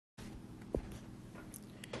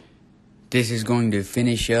This is going to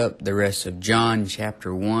finish up the rest of John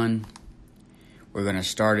chapter 1. We're going to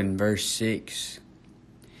start in verse 6,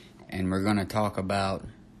 and we're going to talk about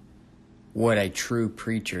what a true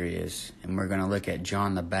preacher is. And we're going to look at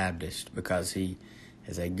John the Baptist because he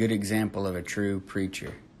is a good example of a true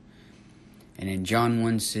preacher. And in John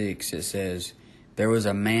 1:6 it says, "There was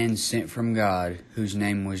a man sent from God whose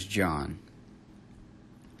name was John."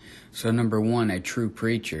 So number one, a true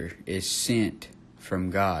preacher is sent from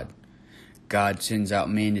God. God sends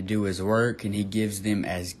out men to do His work, and He gives them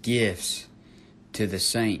as gifts to the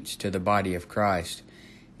saints, to the body of Christ.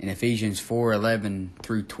 In Ephesians 4:11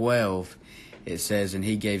 through 12, it says, "And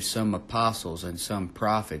He gave some apostles, and some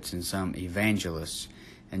prophets, and some evangelists,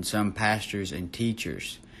 and some pastors and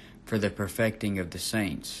teachers, for the perfecting of the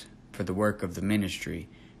saints, for the work of the ministry,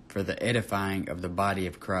 for the edifying of the body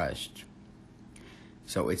of Christ."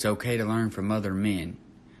 So it's okay to learn from other men.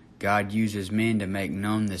 God uses men to make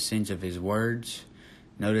known the sense of His words.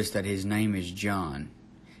 Notice that His name is John.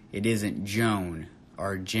 It isn't Joan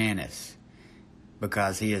or Janice,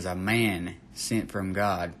 because He is a man sent from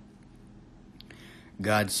God.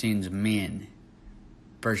 God sends men.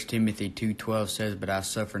 1 Timothy 2:12 says, "But I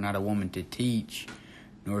suffer not a woman to teach,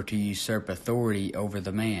 nor to usurp authority over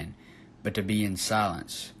the man, but to be in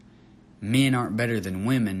silence." Men aren't better than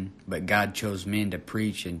women, but God chose men to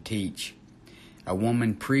preach and teach. A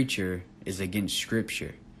woman preacher is against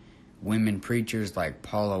Scripture. Women preachers like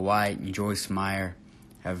Paula White and Joyce Meyer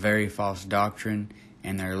have very false doctrine,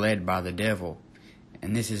 and they're led by the devil.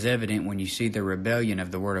 And this is evident when you see the rebellion of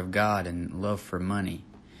the Word of God and love for money.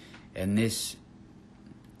 And this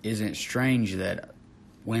isn't strange that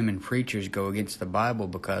women preachers go against the Bible,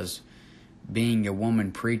 because being a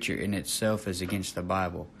woman preacher in itself is against the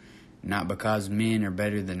Bible. Not because men are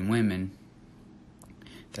better than women.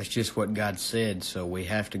 That's just what God said, so we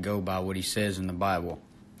have to go by what He says in the Bible.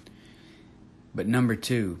 But number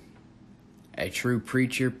two, a true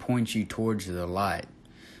preacher points you towards the light.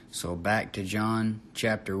 So back to John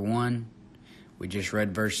chapter 1. We just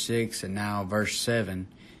read verse 6, and now verse 7.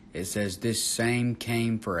 It says, "This same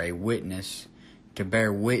came for a witness, to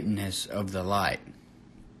bear witness of the light,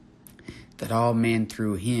 that all men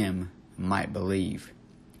through Him might believe."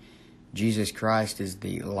 Jesus Christ is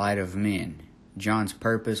the light of men. John's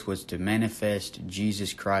purpose was to manifest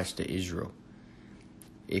Jesus Christ to Israel.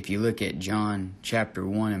 If you look at John chapter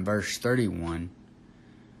 1 and verse 31,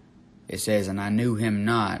 it says, "And I knew Him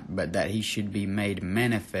not, but that He should be made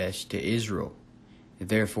manifest to Israel.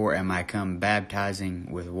 Therefore am I come baptizing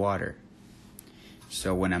with water."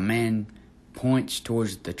 So when a man points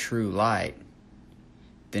towards the true light,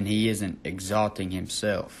 then he isn't exalting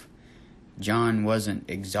himself. John wasn't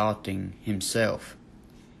exalting himself.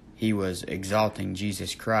 He was exalting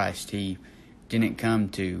Jesus Christ. He didn't come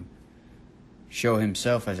to show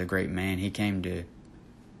himself as a great man. He came to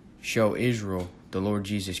show Israel the Lord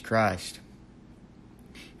Jesus Christ.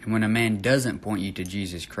 And when a man doesn't point you to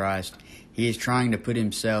Jesus Christ, he is trying to put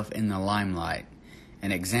himself in the limelight.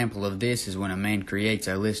 An example of this is when a man creates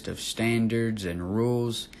a list of standards and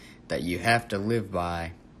rules that you have to live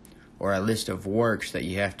by, or a list of works that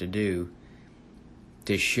you have to do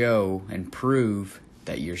to show and prove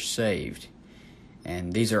that you're saved.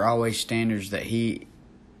 And these are always standards that he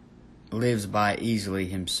lives by easily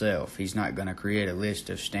himself. He's not going to create a list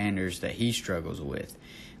of standards that he struggles with.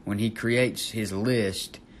 When he creates his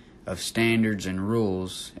list of standards and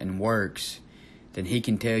rules and works, then he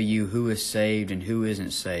can tell you who is saved and who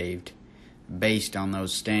isn't saved based on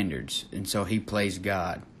those standards. And so he plays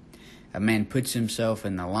God. A man puts himself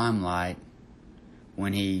in the limelight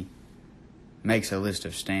when he makes a list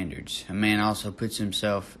of standards. A man also puts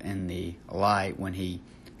himself in the light when he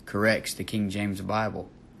corrects the King James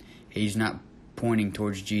Bible. He's not pointing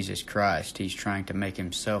towards Jesus Christ. He's trying to make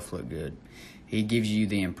himself look good. He gives you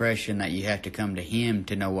the impression that you have to come to Him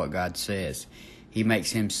to know what God says. He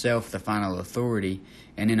makes Himself the final authority,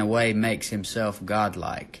 and in a way makes Himself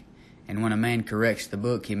godlike. And when a man corrects the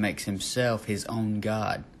book, he makes himself his own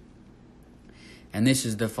God. And this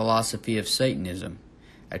is the philosophy of Satanism.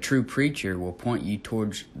 A true preacher will point you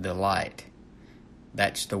towards the light.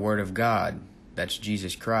 That's the Word of God. That's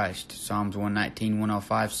Jesus Christ. Psalms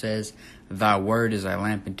 119:105 says, "Thy word is a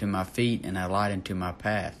lamp unto my feet and a light unto my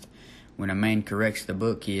path." When a man corrects the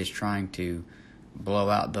book, he is trying to blow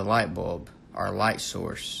out the light bulb, or light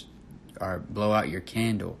source, or blow out your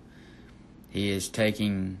candle. He is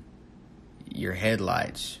taking your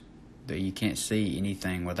headlights, that you can't see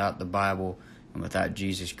anything without the Bible and without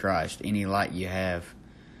Jesus Christ. Any light you have,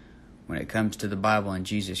 when it comes to the Bible and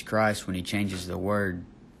Jesus Christ, when He changes the word,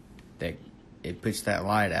 that it puts that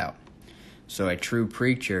light out. So a true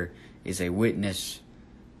preacher is a witness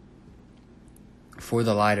for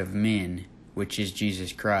the light of men, which is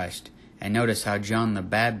Jesus Christ. And notice how John the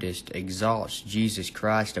Baptist exalts Jesus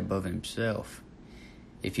Christ above himself.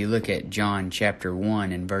 If you look at John chapter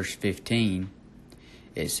 1 and verse 15,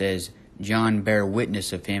 it says, John bare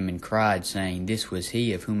witness of him and cried, saying, This was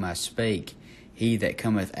he of whom I spake. He that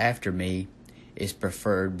cometh after me is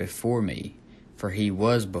preferred before me, for he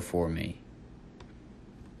was before me.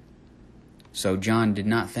 So John did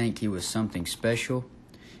not think he was something special.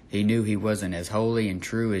 He knew he wasn't as holy and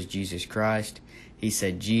true as Jesus Christ. He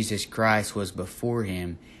said Jesus Christ was before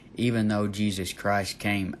him, even though Jesus Christ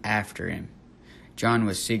came after him. John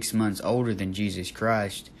was 6 months older than Jesus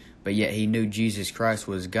Christ, but yet he knew Jesus Christ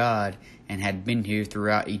was God and had been here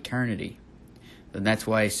throughout eternity. And that's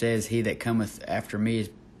why he says, He that cometh after me is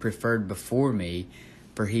preferred before me,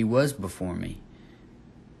 for he was before me.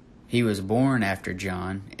 He was born after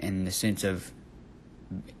John in the sense of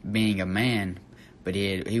being a man, but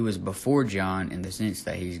he was before John in the sense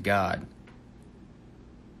that he's God.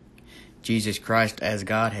 Jesus Christ as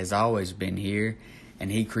God has always been here,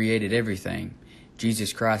 and he created everything.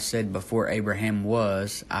 Jesus Christ said, Before Abraham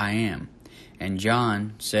was, I am. And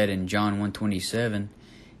John said in John 1:27,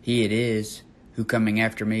 He it is, who coming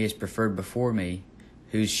after me is preferred before me,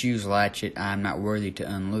 whose shoes latchet I am not worthy to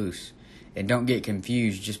unloose. And don't get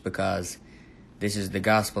confused just because this is the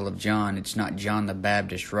Gospel of John. It's not John the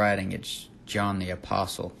Baptist writing, it's John the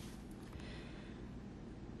Apostle.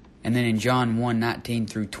 And then in John 1:19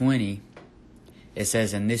 through 20, it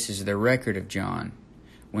says, And this is the record of John,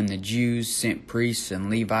 when the Jews sent priests and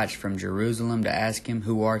Levites from Jerusalem to ask him,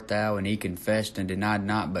 Who art thou? And he confessed and denied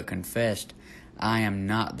not, but confessed, I am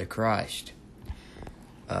not the Christ.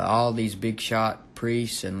 All these big shot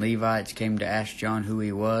priests and Levites came to ask John who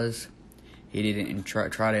he was. He didn't try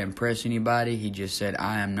to impress anybody. He just said,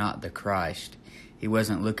 I am not the Christ. He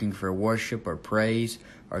wasn't looking for worship or praise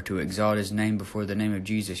or to exalt his name before the name of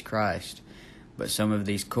Jesus Christ. But some of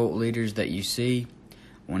these cult leaders that you see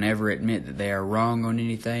will never admit that they are wrong on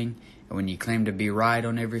anything. And when you claim to be right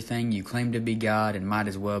on everything, you claim to be God and might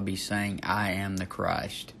as well be saying, I am the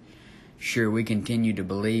Christ. Sure, we continue to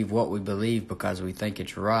believe what we believe because we think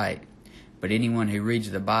it's right. But anyone who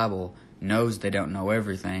reads the Bible knows they don't know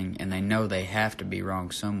everything, and they know they have to be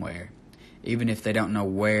wrong somewhere, even if they don't know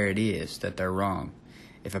where it is that they're wrong.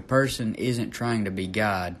 If a person isn't trying to be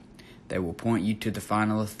God, they will point you to the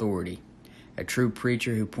final authority. A true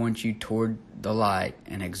preacher who points you toward the light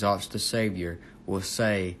and exalts the Savior will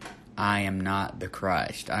say, I am not the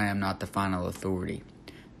Christ. I am not the final authority.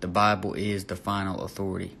 The Bible is the final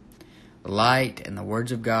authority. The light and the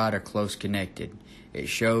words of God are close connected. It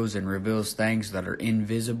shows and reveals things that are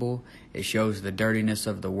invisible. It shows the dirtiness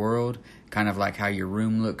of the world, kind of like how your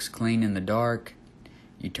room looks clean in the dark.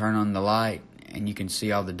 You turn on the light and you can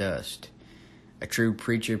see all the dust. A true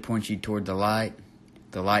preacher points you toward the light.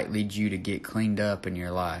 The light leads you to get cleaned up in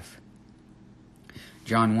your life.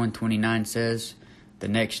 John 1:29 says, The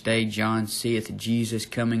next day John seeth Jesus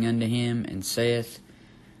coming unto him, and saith,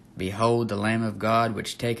 Behold the Lamb of God,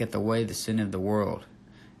 which taketh away the sin of the world.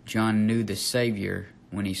 John knew the Savior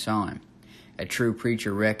when he saw him. A true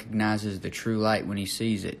preacher recognizes the true light when he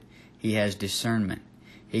sees it. He has discernment.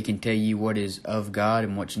 He can tell you what is of God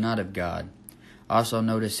and what's not of God. Also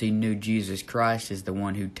notice he knew Jesus Christ is the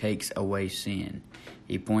one who takes away sin.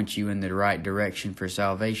 He points you in the right direction for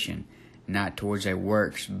salvation, not towards a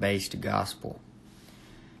works-based gospel.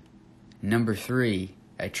 Number 3,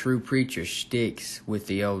 a true preacher sticks with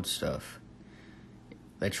the old stuff.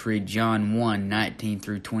 Let's read John 1:19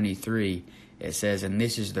 through 23. It says, And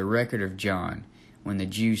this is the record of John, when the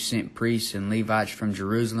Jews sent priests and Levites from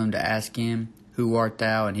Jerusalem to ask him, Who art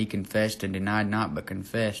thou? And he confessed and denied not, but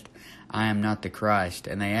confessed, I am not the Christ.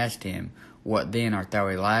 And they asked him, What then? Art thou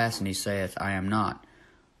Elias? And he saith, I am not.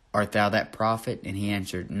 Art thou that prophet? And he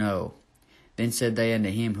answered, No. Then said they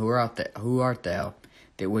unto him, Who art thou?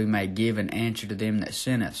 That we may give an answer to them that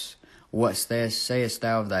sent us. What sayest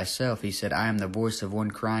thou of thyself? He said, I am the voice of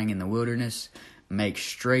one crying in the wilderness, Make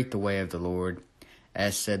straight the way of the Lord,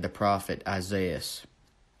 as said the prophet Isaiah.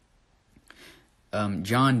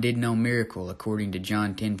 John did no miracle, according to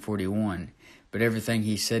John 10:41, but everything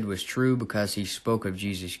he said was true because he spoke of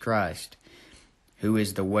Jesus Christ, who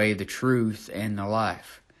is the way, the truth, and the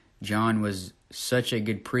life. John was such a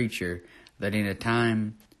good preacher that in a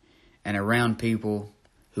time and around people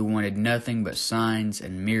who wanted nothing but signs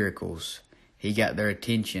and miracles, he got their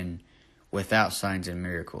attention without signs and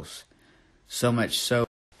miracles. So much so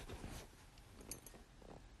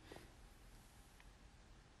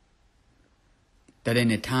that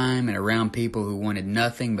in a time and around people who wanted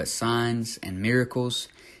nothing but signs and miracles,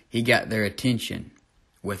 he got their attention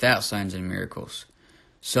without signs and miracles.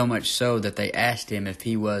 so much so that they asked him if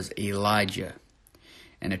he was Elijah.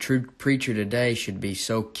 And a true preacher today should be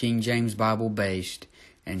so King James Bible based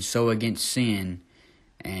and so against sin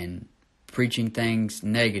and preaching things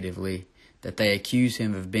negatively that they accuse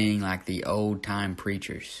him of being like the old time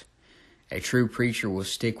preachers. A true preacher will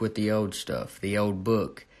stick with the old stuff, the old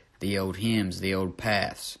book, the old hymns, the old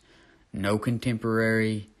paths. No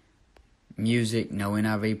contemporary music, no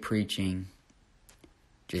NIV preaching,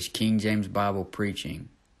 just King James Bible preaching.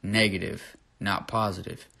 Negative, not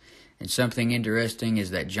positive. And something interesting is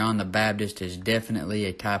that John the Baptist is definitely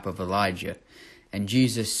a type of Elijah. And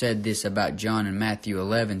Jesus said this about John in Matthew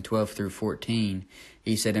 11:12 through 14.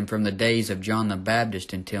 He said, "And from the days of John the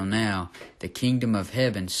Baptist until now, the kingdom of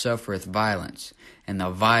heaven suffereth violence, and the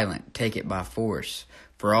violent take it by force.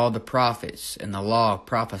 For all the prophets and the law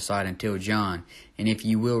prophesied until John. And if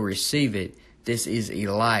you will receive it, this is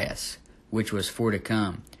Elias, which was for to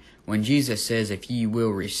come." When Jesus says, if you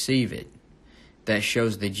will receive it, that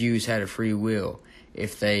shows the Jews had a free will.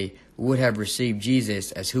 If they would have received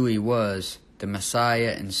Jesus as who he was, the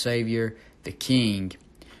Messiah and Savior, the King,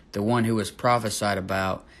 the one who was prophesied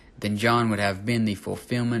about, then John would have been the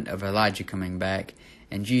fulfillment of Elijah coming back.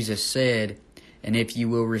 And Jesus said, and if you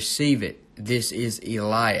will receive it, this is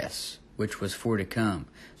Elias, which was for to come.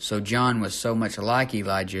 So John was so much like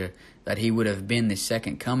Elijah that he would have been the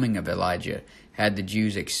second coming of Elijah had the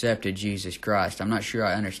Jews accepted Jesus Christ. I'm not sure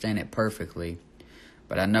I understand it perfectly,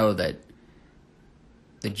 but I know that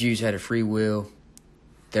the Jews had a free will.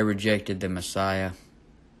 They rejected the Messiah,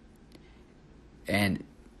 and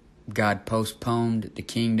God postponed the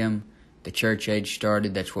kingdom. The church age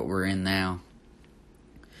started. That's what we're in now.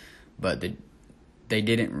 But they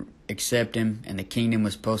didn't accept him, and the kingdom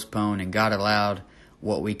was postponed, and God allowed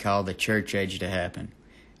what we call the church age to happen.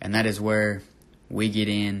 And that is where we get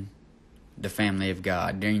in the family of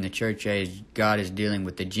God. During the church age, God is dealing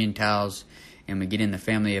with the Gentiles, and we get in the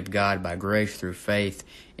family of God by grace through faith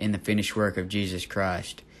in the finished work of Jesus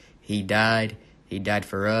Christ. He died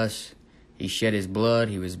for us. He shed his blood.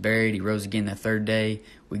 He was buried. He rose again the third day.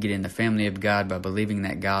 We get in the family of God by believing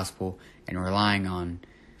that gospel and relying on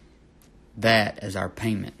that as our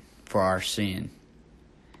payment for our sin.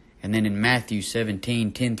 And then in Matthew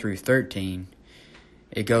 17:10 through 13,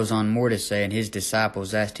 it goes on more to say, and his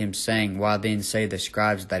disciples asked him, saying, why then say the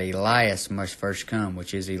scribes that Elias must first come,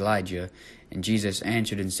 which is Elijah? And Jesus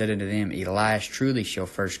answered and said unto them, Elias truly shall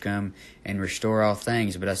first come and restore all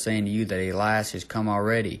things. But I say unto you that Elias is come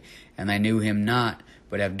already, and they knew him not,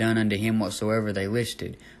 but have done unto him whatsoever they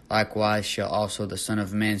listed. Likewise shall also the Son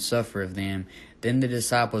of Man suffer of them. Then the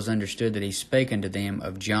disciples understood that he spake unto them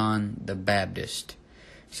of John the Baptist.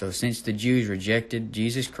 So since the Jews rejected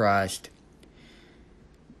Jesus Christ,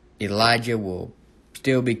 Elijah will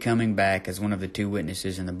still be coming back as one of the two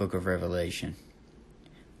witnesses in the book of Revelation.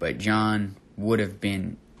 But John would have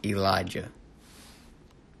been Elijah.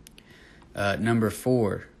 Number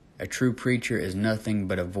 4, a true preacher is nothing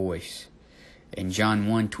but a voice. In John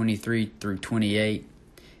 1:23 through 28,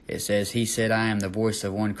 it says, He said, I am the voice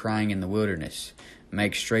of one crying in the wilderness.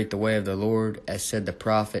 Make straight the way of the Lord, as said the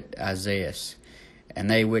prophet Isaiah. And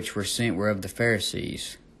they which were sent were of the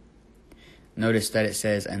Pharisees. Notice that it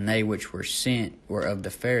says, and they which were sent were of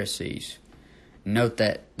the Pharisees. Note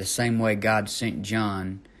that the same way God sent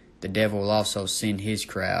John, the devil will also send his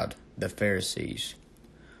crowd, the Pharisees,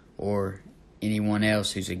 or anyone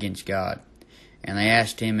else who's against God. And they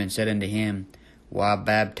asked him and said unto him, Why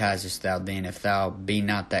baptizest thou then, if thou be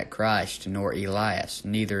not that Christ, nor Elias,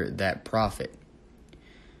 neither that prophet?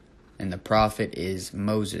 And the prophet is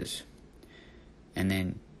Moses. And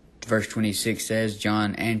then verse 26 says,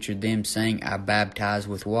 John answered them, saying, I baptize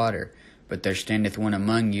with water, but there standeth one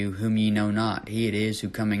among you, whom ye know not. He it is, who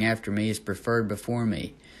coming after me is preferred before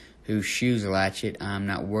me, whose shoes latchet I am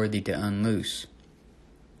not worthy to unloose.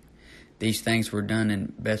 These things were done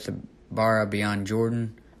in Bethabara beyond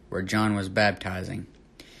Jordan, where John was baptizing.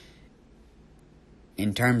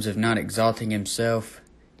 In terms of not exalting himself,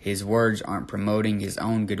 his words aren't promoting his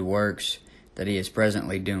own good works that he is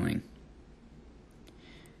presently doing.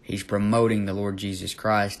 He's promoting the Lord Jesus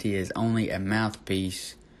Christ. He is only a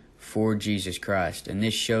mouthpiece for Jesus Christ. And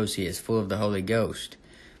this shows he is full of the Holy Ghost.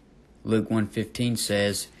 Luke 1:15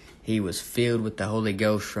 says, He was filled with the Holy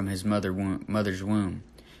Ghost from his mother's womb.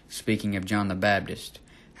 Speaking of John the Baptist.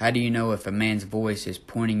 How do you know if a man's voice is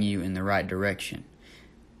pointing you in the right direction?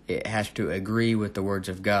 It has to agree with the words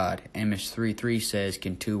of God. Amos 3:3 says,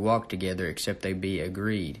 Can two walk together except they be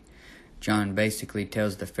agreed? John basically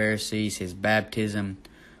tells the Pharisees his baptism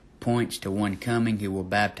points to one coming who will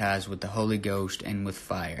baptize with the Holy Ghost and with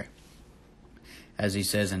fire, as he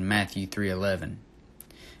says in Matthew 3:11.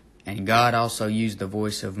 And God also used the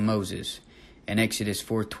voice of Moses. In Exodus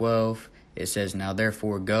 4:12, it says, Now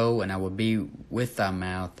therefore go, and I will be with thy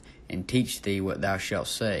mouth, and teach thee what thou shalt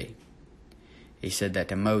say. He said that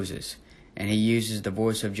to Moses. And he uses the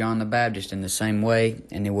voice of John the Baptist in the same way,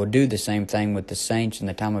 and he will do the same thing with the saints in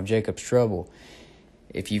the time of Jacob's trouble.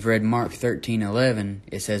 If you've read Mark 13:11,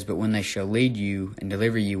 it says, But when they shall lead you and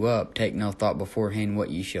deliver you up, take no thought beforehand what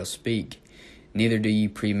ye shall speak, neither do ye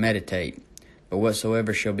premeditate. But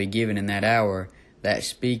whatsoever shall be given in that hour, that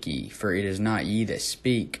speak ye, for it is not ye that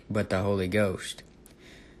speak, but the Holy Ghost.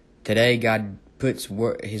 Today God puts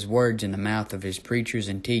His words in the mouth of His preachers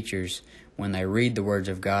and teachers when they read the words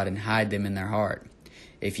of God and hide them in their heart.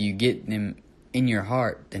 If you get them in your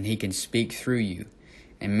heart, then He can speak through you.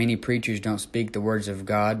 And many preachers don't speak the words of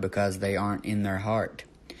God because they aren't in their heart.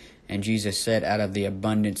 And Jesus said, Out of the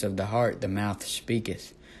abundance of the heart the mouth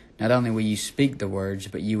speaketh. Not only will you speak the words,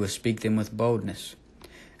 but you will speak them with boldness.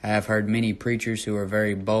 I have heard many preachers who are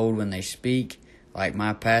very bold when they speak, like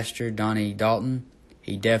my pastor, Donnie Dalton.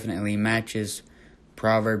 He definitely matches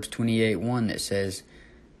Proverbs 28:1 that says,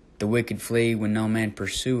 The wicked flee when no man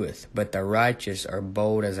pursueth, but the righteous are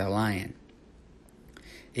bold as a lion.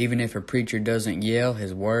 Even if a preacher doesn't yell,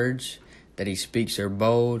 his words that he speaks are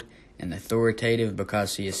bold and authoritative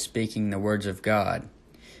because he is speaking the words of God.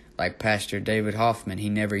 Like Pastor David Hoffman, he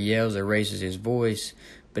never yells or raises his voice,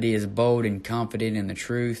 but he is bold and confident in the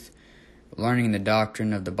truth. Learning the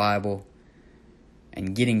doctrine of the Bible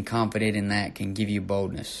and getting confident in that can give you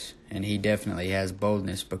boldness. And he definitely has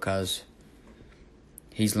boldness because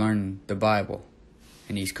he's learned the Bible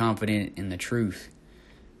and he's confident in the truth.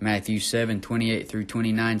 Matthew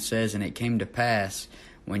 7:28-29 says, And it came to pass,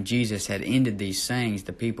 when Jesus had ended these sayings,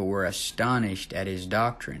 the people were astonished at his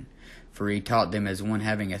doctrine, for he taught them as one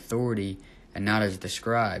having authority, and not as the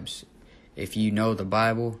scribes. If you know the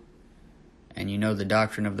Bible, and you know the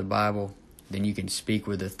doctrine of the Bible, then you can speak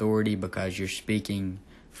with authority because you're speaking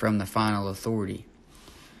from the final authority.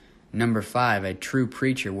 Number 5, a true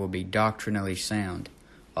preacher will be doctrinally sound.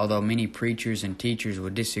 Although many preachers and teachers will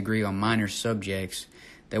disagree on minor subjects,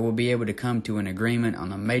 they will be able to come to an agreement on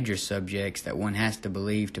the major subjects that one has to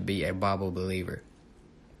believe to be a Bible believer.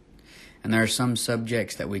 And there are some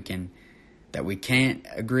subjects that we can't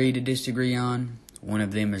agree to disagree on. One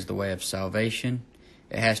of them is the way of salvation.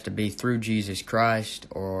 It has to be through Jesus Christ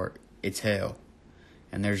or it's hell.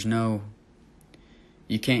 And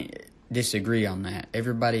you can't disagree on that.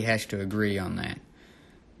 Everybody has to agree on that.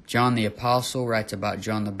 John the Apostle writes about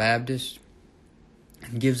John the Baptist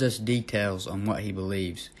and gives us details on what he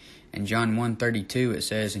believes. In John 1:32 it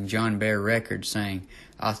says, And John bare record, saying,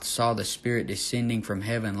 I saw the Spirit descending from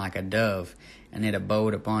heaven like a dove, and it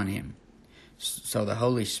abode upon him. So the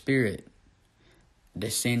Holy Spirit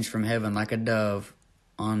descends from heaven like a dove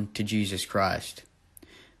onto Jesus Christ.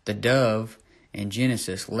 The dove in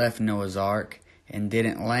Genesis left Noah's Ark and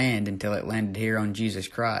didn't land until it landed here on Jesus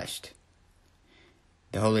Christ.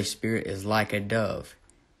 The Holy Spirit is like a dove,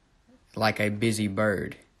 like a busy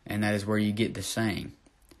bird, and that is where you get the saying.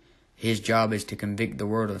 His job is to convict the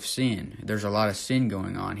world of sin. There's a lot of sin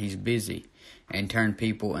going on. He's busy and turn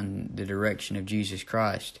people in the direction of Jesus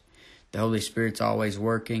Christ. The Holy Spirit's always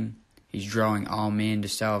working. He's drawing all men to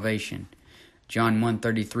salvation. John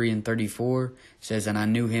 1:33-34 says, And I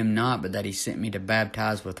knew him not, but that he sent me to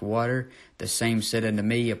baptize with water. The same said unto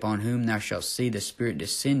me, Upon whom thou shalt see the Spirit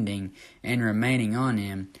descending and remaining on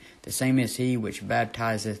him, the same is he which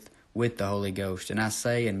baptizeth with the Holy Ghost. And I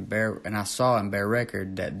saw and bear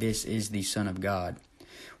record that this is the Son of God.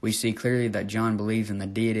 We see clearly that John believes in the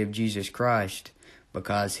deity of Jesus Christ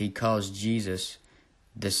because he calls Jesus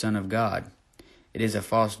the Son of God. It is a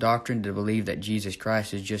false doctrine to believe that Jesus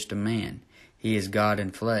Christ is just a man. He is God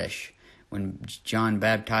in flesh. When John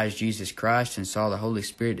baptized Jesus Christ and saw the Holy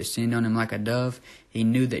Spirit descend on him like a dove, he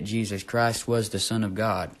knew that Jesus Christ was the Son of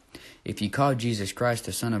God. If you call Jesus Christ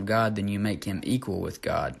the Son of God, then you make him equal with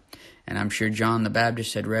God. And I'm sure John the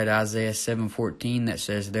Baptist had read Isaiah 7:14 that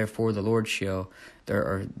says, Therefore the Lord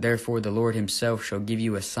himself shall give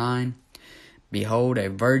you a sign. Behold, a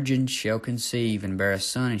virgin shall conceive and bear a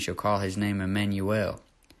son, and shall call his name Emmanuel.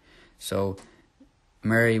 So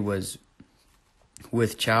Mary was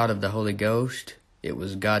with child of the Holy Ghost. It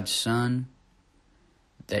was God's Son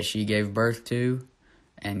that she gave birth to,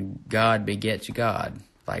 and God begets God.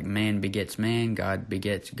 Like man begets man, God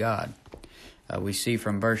begets God. We see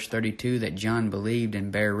from verse 32 that John believed and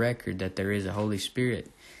bare record that there is a Holy Spirit.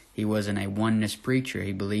 He wasn't a oneness preacher.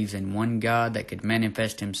 He believes in one God that could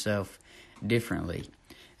manifest himself differently.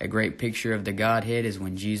 A great picture of the Godhead is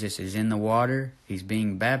when Jesus is in the water, he's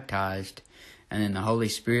being baptized, and then the Holy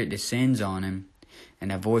Spirit descends on him,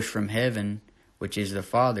 and a voice from heaven which is the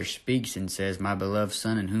Father, speaks and says, "My beloved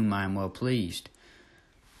Son, in whom I am well pleased."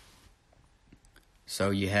 So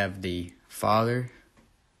you have the Father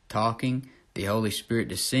talking, the Holy Spirit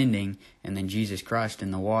descending, and then Jesus Christ in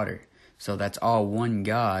the water. So that's all one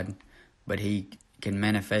God, but He can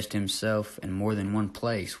manifest Himself in more than one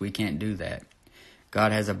place. We can't do that.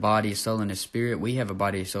 God has a body, a soul, and a spirit. We have a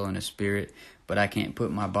body, a soul, and a spirit, but I can't put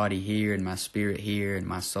my body here and my spirit here and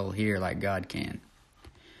my soul here like God can.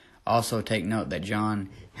 Also take note that John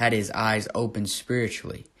had his eyes open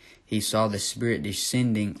spiritually. He saw the Spirit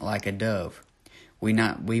descending like a dove. We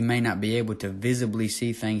may not be able to visibly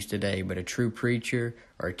see things today, but a true preacher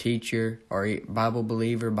or teacher or a Bible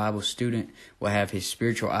believer, Bible student will have his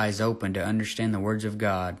spiritual eyes open to understand the words of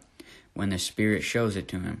God when the Spirit shows it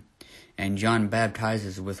to him. And John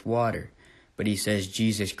baptizes with water, but he says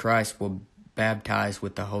Jesus Christ will baptize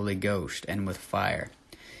with the Holy Ghost and with fire.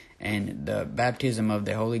 And the baptism of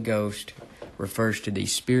the Holy Ghost refers to the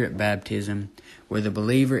Spirit baptism, where the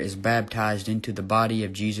believer is baptized into the body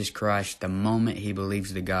of Jesus Christ the moment he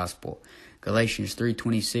believes the gospel. Galatians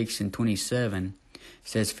 3:26 and 27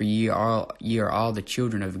 says, "For ye are all the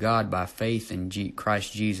children of God by faith in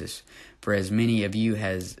Christ Jesus. For as many of you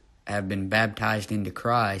have been baptized into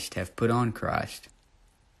Christ, have put on Christ."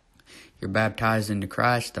 You're baptized into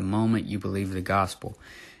Christ the moment you believe the gospel.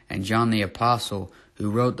 And John the Apostle,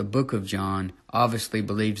 who wrote the book of John, obviously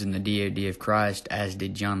believes in the deity of Christ, as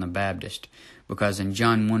did John the Baptist. Because in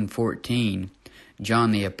John 1:14,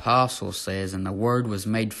 John the Apostle says, "And the Word was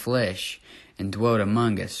made flesh, and dwelt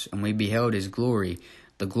among us, and we beheld His glory.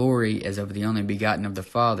 The glory as of the only begotten of the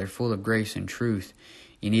Father, full of grace and truth."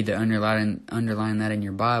 You need to underline that in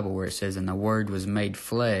your Bible, where it says, "And the Word was made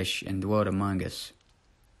flesh, and dwelt among us."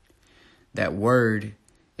 That Word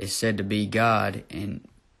is said to be God. In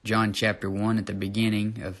John chapter 1, at the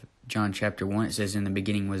beginning of John chapter 1, it says, "In the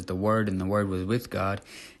beginning was the Word, and the Word was with God,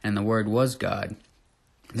 and the Word was God."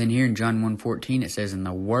 Then here in John 1:14, it says, "And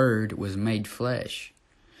the Word was made flesh."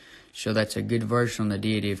 So that's a good verse on the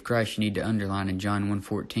deity of Christ you need to underline in John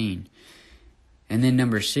 1:14. And then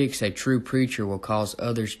number 6, a true preacher will cause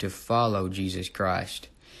others to follow Jesus Christ.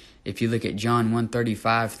 If you look at John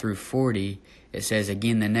 1:35 through 40, it says,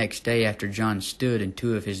 "Again the next day after John stood and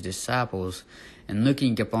 2 of his disciples, and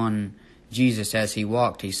looking upon Jesus as he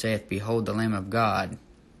walked, he saith, Behold the Lamb of God."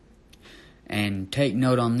 And take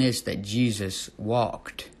note on this, that Jesus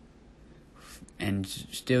walked, and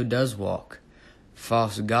still does walk.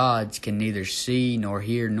 False gods can neither see nor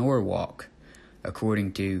hear nor walk,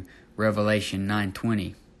 according to Revelation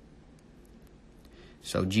 9:20.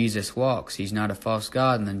 So Jesus walks. He's not a false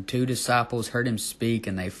god. And then 2 disciples heard him speak,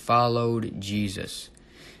 and they followed Jesus.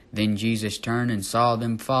 Then Jesus turned and saw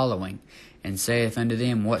them following, and saith unto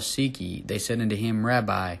them, What seek ye? They said unto him,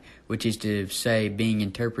 Rabbi, which is to say, being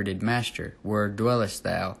interpreted, Master, where dwellest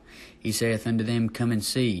thou? He saith unto them, Come and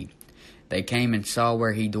see. They came and saw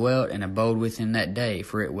where he dwelt, and abode with him that day,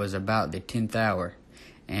 for it was about the 10th hour.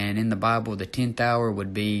 And in the Bible, the 10th hour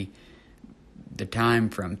would be the time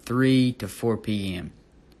from 3 to 4 p.m.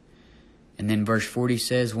 And then verse 40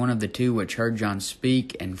 says, One of the 2 which heard John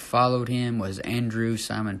speak and followed him was Andrew,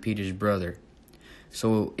 Simon Peter's brother.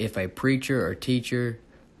 So if a preacher or teacher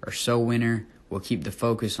or soul winner will keep the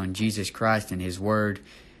focus on Jesus Christ and His Word,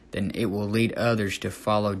 then it will lead others to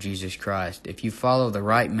follow Jesus Christ. If you follow the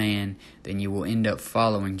right man, then you will end up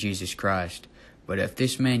following Jesus Christ. But if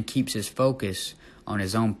this man keeps his focus on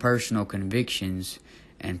his own personal convictions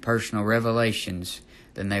and personal revelations,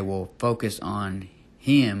 then they will focus on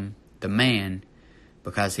him, the man,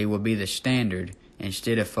 because he will be the standard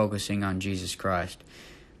instead of focusing on Jesus Christ.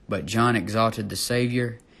 But John exalted the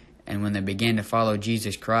Savior, and when they began to follow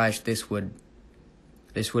Jesus Christ, this would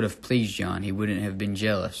have pleased John. He wouldn't have been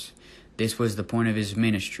jealous. This was the point of his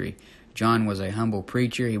ministry. John was a humble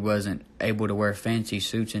preacher. He wasn't able to wear fancy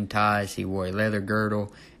suits and ties. He wore a leather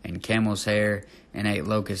girdle and camel's hair and ate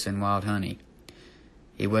locusts and wild honey.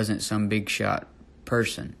 He wasn't some big shot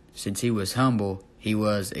person. Since he was humble, he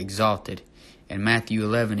was exalted. In Matthew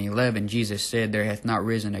 11:11, Jesus said, There hath not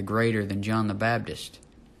risen a greater than John the Baptist.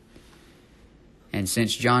 And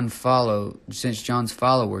since John's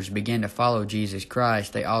followers began to follow Jesus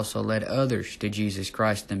Christ, they also led others to Jesus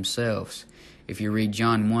Christ themselves. If you read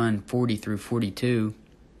John 1:40 through 42,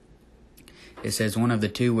 it says, One of the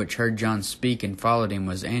 2 which heard John speak and followed him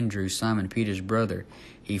was Andrew, Simon Peter's brother.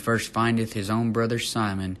 He first findeth his own brother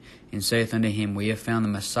Simon, and saith unto him, We have found the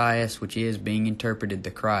Messiah, which is, being interpreted,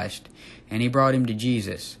 the Christ. And he brought him to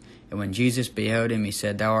Jesus. And when Jesus beheld him, he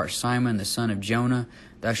said, Thou art Simon, the son of Jonah.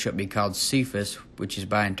 Thou shalt be called Cephas, which is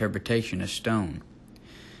by interpretation a stone.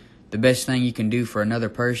 The best thing you can do for another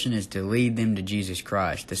person is to lead them to Jesus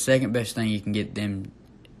Christ. The second best thing you can get them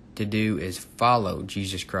to do is follow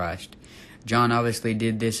Jesus Christ. John obviously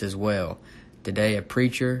did this as well. Today, a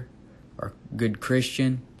preacher or good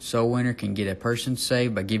Christian soul winner can get a person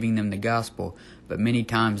saved by giving them the gospel, but many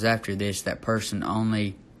times after this, that person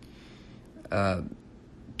only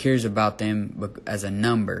cares about them as a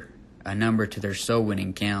number to their soul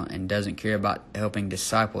winning count, and doesn't care about helping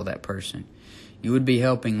disciple that person. You would be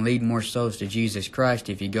helping lead more souls to Jesus Christ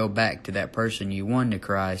if you go back to that person you won to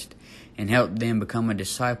Christ and help them become a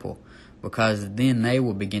disciple, because then they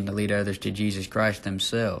will begin to lead others to Jesus Christ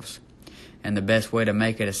themselves. And the best way to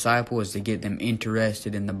make a disciple is to get them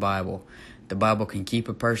interested in the Bible. The Bible can keep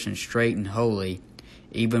a person straight and holy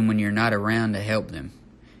even when you're not around to help them.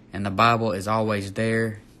 And the Bible is always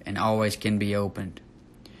there and always can be opened.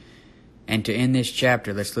 And to end this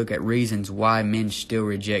chapter, let's look at reasons why men still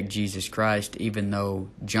reject Jesus Christ. Even though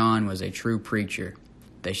John was a true preacher,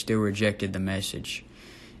 they still rejected the message.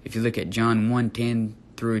 If you look at John 1:10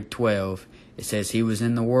 through 12, it says, He was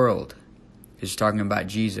in the world. It's talking about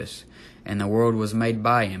Jesus. And the world was made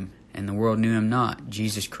by Him, and the world knew Him not.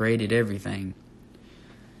 Jesus created everything.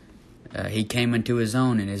 He came unto His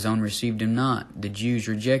own, and His own received Him not. The Jews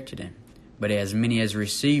rejected Him. But as many as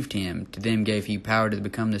received Him, to them gave He power to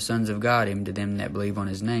become the sons of God, even to them that believe on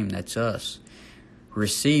His name. That's us.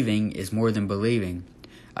 Receiving is more than believing.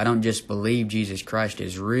 I don't just believe Jesus Christ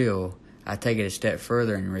is real. I take it a step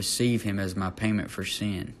further and receive Him as my payment for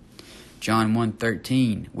sin. John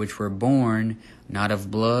 1:13, which were born not of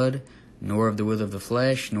blood, nor of the will of the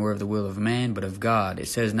flesh, nor of the will of man, but of God. It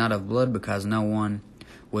says not of blood because no one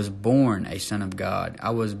was born a son of God. I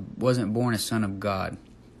wasn't born a son of God.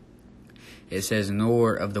 It says,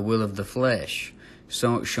 nor of the will of the flesh,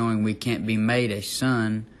 so showing we can't be made a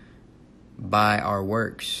son by our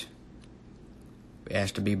works. It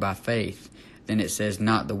has to be by faith. Then it says,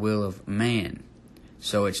 not the will of man,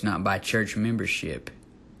 so it's not by church membership.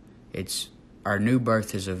 It's our new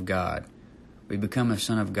birth is of God. We become a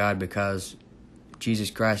son of God because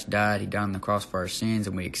Jesus Christ died. He died on the cross for our sins,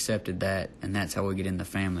 and we accepted that, and that's how we get in the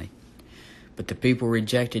family. But the people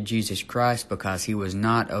rejected Jesus Christ because He was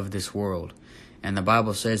not of this world. And the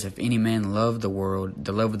Bible says, if any man love the world,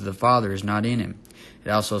 the love of the Father is not in him. It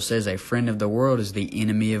also says, a friend of the world is the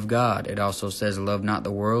enemy of God. It also says, love not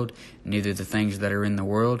the world, neither the things that are in the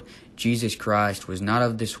world. Jesus Christ was not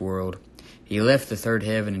of this world. He left the third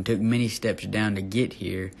heaven and took many steps down to get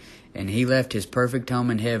here. And He left His perfect home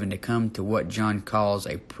in heaven to come to what John calls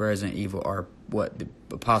a present evil, or what the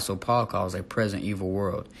Apostle Paul calls a present evil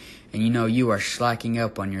world. And you are slacking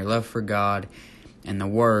up on your love for God and the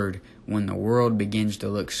Word when the world begins to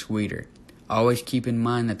look sweeter. Always keep in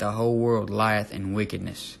mind that the whole world lieth in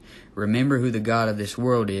wickedness. Remember who the God of this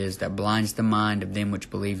world is, that blinds the mind of them which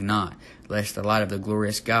believe not, lest the light of the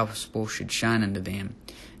glorious gospel should shine unto them.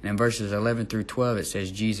 And in verses 11 through 12 it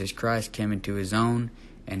says, Jesus Christ came into His own,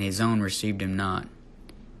 and His own received Him not.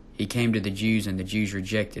 He came to the Jews, and the Jews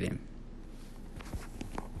rejected Him.